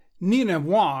Nina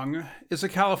Wong is a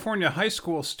California high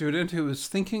school student who is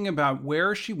thinking about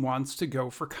where she wants to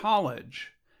go for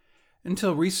college.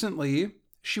 Until recently,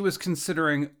 she was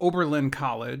considering Oberlin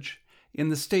College in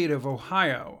the state of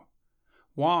Ohio.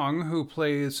 Wong, who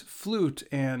plays flute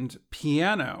and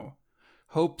piano,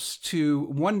 hopes to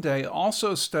one day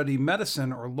also study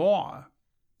medicine or law.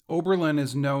 Oberlin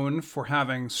is known for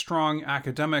having strong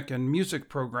academic and music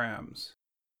programs.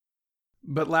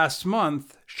 But last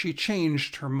month, she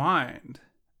changed her mind.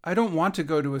 "I don't want to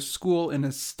go to a school in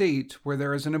a state where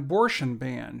there is an abortion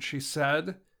ban," she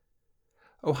said.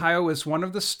 Ohio is one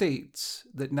of the states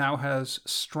that now has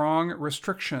strong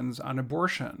restrictions on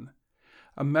abortion,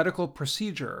 a medical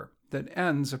procedure that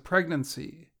ends a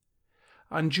pregnancy.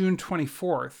 On June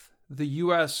 24th, the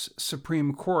U.S.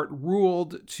 Supreme Court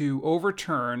ruled to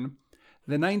overturn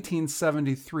the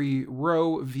 1973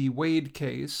 Roe v. Wade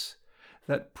case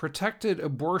that protected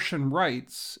abortion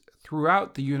rights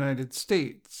throughout the United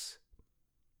States.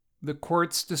 The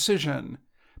court's decision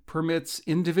permits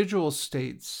individual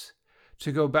states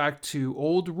to go back to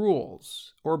old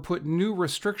rules or put new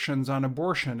restrictions on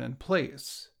abortion in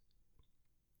place.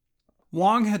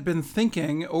 Wong had been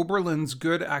thinking Oberlin's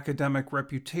good academic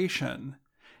reputation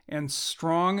and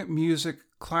strong music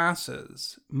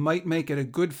classes might make it a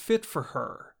good fit for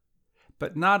her,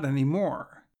 but not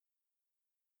anymore.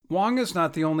 Wong is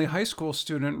not the only high school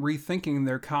student rethinking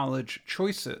their college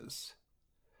choices.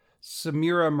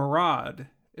 Samira Murad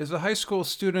is a high school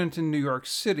student in New York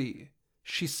City.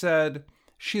 She said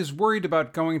she is worried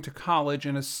about going to college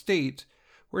in a state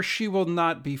where she will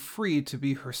not be free to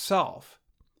be herself.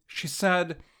 She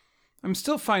said, "I'm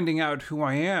still finding out who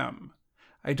I am.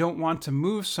 I don't want to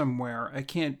move somewhere I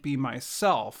can't be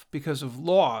myself because of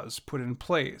laws put in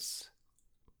place."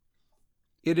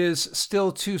 It is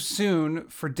still too soon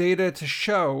for data to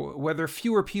show whether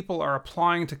fewer people are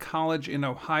applying to college in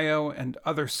Ohio and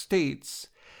other states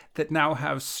that now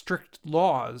have strict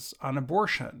laws on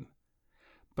abortion.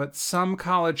 But some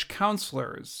college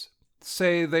counselors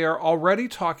say they are already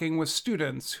talking with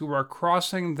students who are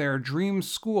crossing their dream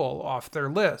school off their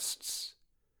lists.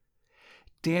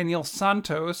 Daniel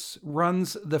Santos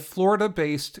runs the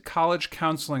Florida-based college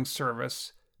counseling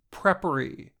service,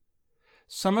 Preppery.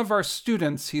 "Some of our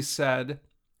students," he said,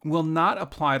 "will not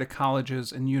apply to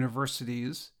colleges and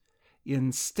universities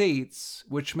in states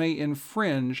which may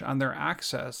infringe on their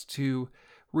access to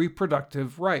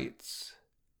reproductive rights."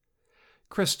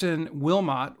 Kristen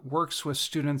Wilmot works with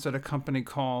students at a company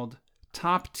called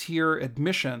Top Tier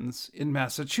Admissions in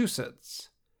Massachusetts.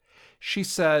 She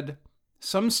said,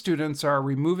 "Some students are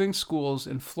removing schools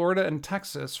in Florida and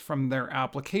Texas from their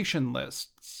application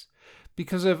lists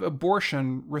because of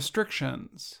abortion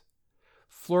restrictions.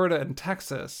 Florida and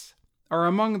Texas are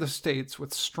among the states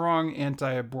with strong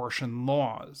anti-abortion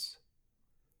laws."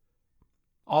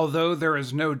 Although there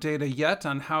is no data yet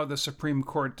on how the Supreme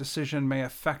Court decision may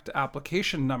affect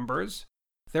application numbers,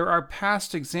 there are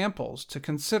past examples to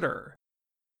consider.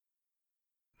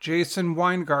 Jason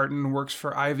Weingarten works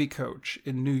for Ivy Coach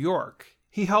in New York.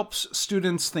 He helps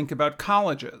students think about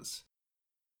colleges.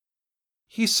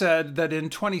 He said that in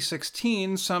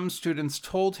 2016, some students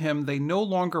told him they no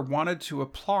longer wanted to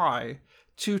apply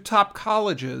to top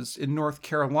colleges in North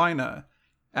Carolina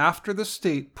after the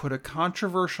state put a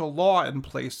controversial law in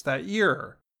place that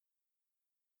year.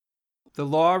 The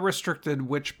law restricted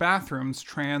which bathrooms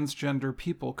transgender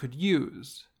people could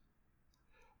use.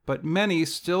 But many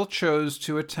still chose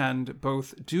to attend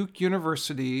both Duke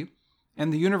University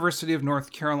and the University of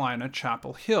North Carolina,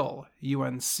 Chapel Hill,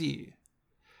 UNC.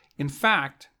 In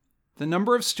fact, the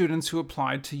number of students who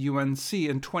applied to UNC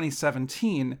in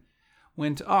 2017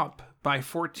 went up by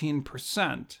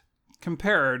 14%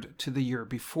 compared to the year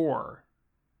before.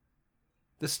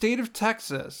 The state of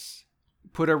Texas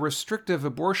put a restrictive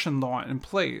abortion law in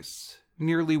place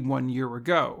nearly 1 year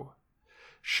ago.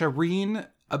 Shireen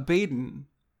Abadan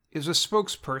is a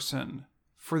spokesperson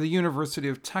for the University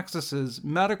of Texas's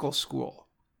medical school.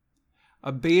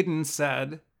 Abadan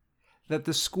said that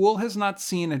the school has not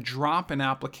seen a drop in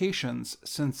applications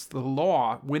since the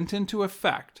law went into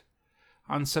effect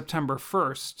on September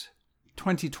 1st,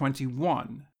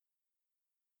 2021.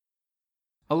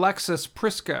 Alexis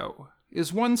Prisco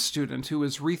is one student who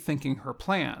is rethinking her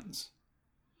plans.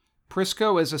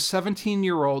 Prisco is a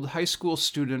 17-year-old high school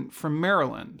student from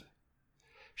Maryland.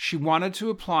 She wanted to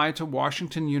apply to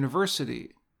Washington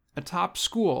University, a top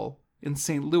school in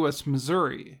St. Louis,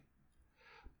 Missouri.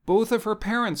 Both of her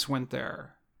parents went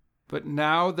there, but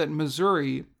now that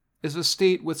Missouri is a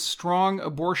state with strong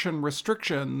abortion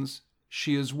restrictions,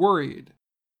 she is worried.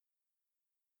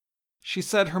 She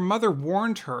said her mother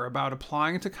warned her about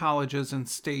applying to colleges in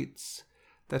states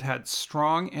that had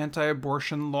strong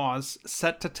anti-abortion laws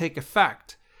set to take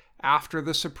effect after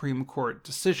the Supreme Court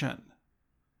decision.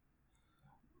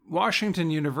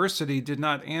 Washington University did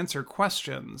not answer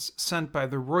questions sent by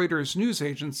the Reuters news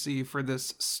agency for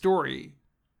this story.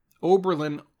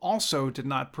 Oberlin also did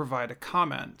not provide a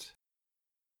comment.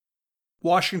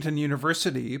 Washington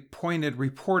University pointed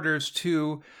reporters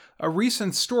to a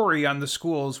recent story on the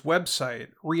school's website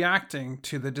reacting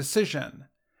to the decision.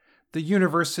 The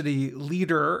university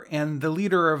leader and the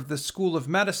leader of the School of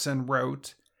Medicine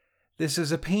wrote, "This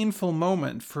is a painful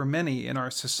moment for many in our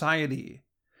society."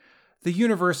 The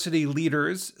university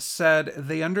leaders said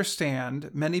they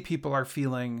understand many people are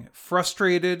feeling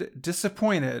frustrated,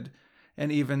 disappointed,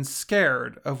 and even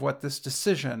scared of what this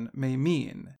decision may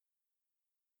mean.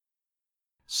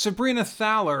 Sabrina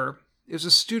Thaler is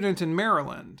a student in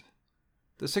Maryland.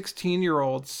 The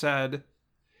 16-year-old said,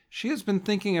 she has been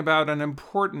thinking about an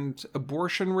important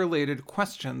abortion-related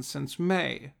question since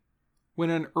May, when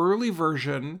an early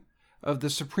version of the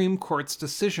Supreme Court's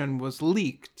decision was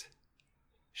leaked.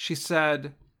 She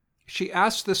said, she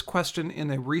asked this question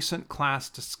in a recent class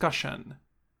discussion.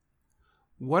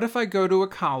 What if I go to a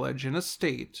college in a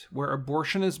state where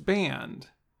abortion is banned,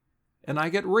 and I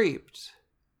get raped,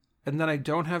 and then I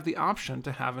don't have the option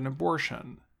to have an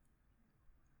abortion?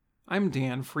 I'm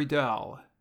Dan Friedel.